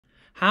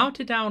How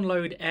to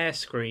download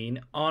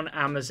AirScreen on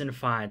Amazon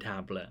Fire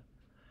Tablet.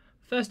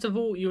 First of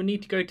all, you'll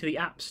need to go to the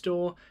App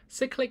Store,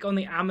 so click on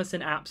the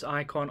Amazon Apps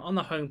icon on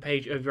the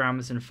homepage of your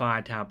Amazon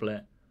Fire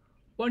Tablet.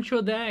 Once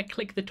you're there,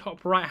 click the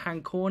top right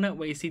hand corner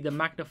where you see the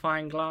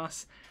magnifying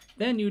glass.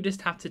 Then you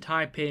just have to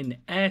type in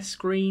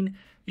AirScreen.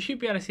 You should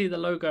be able to see the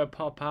logo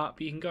pop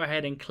up. You can go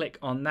ahead and click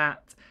on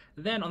that.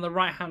 Then on the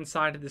right hand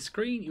side of the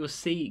screen, you'll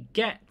see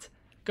Get.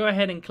 Go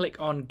ahead and click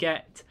on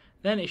Get.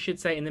 Then it should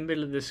say in the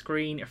middle of the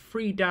screen,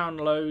 free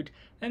download,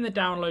 then the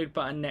download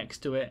button next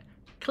to it.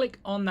 Click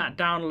on that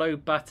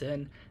download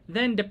button,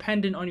 then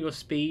depending on your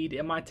speed,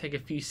 it might take a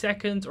few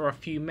seconds or a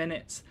few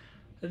minutes.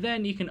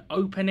 Then you can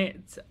open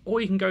it,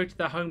 or you can go to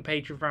the home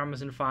page of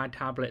Amazon Fire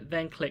Tablet,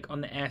 then click on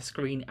the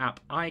AirScreen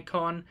app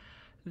icon.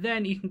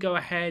 Then you can go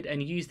ahead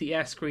and use the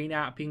AirScreen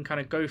app. You can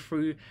kind of go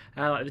through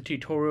like the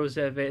tutorials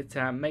of it,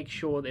 make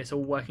sure that it's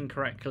all working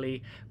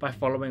correctly by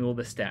following all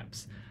the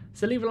steps.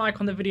 So leave a like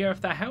on the video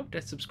if that helped,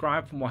 and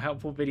subscribe for more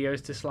helpful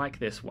videos just like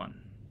this one.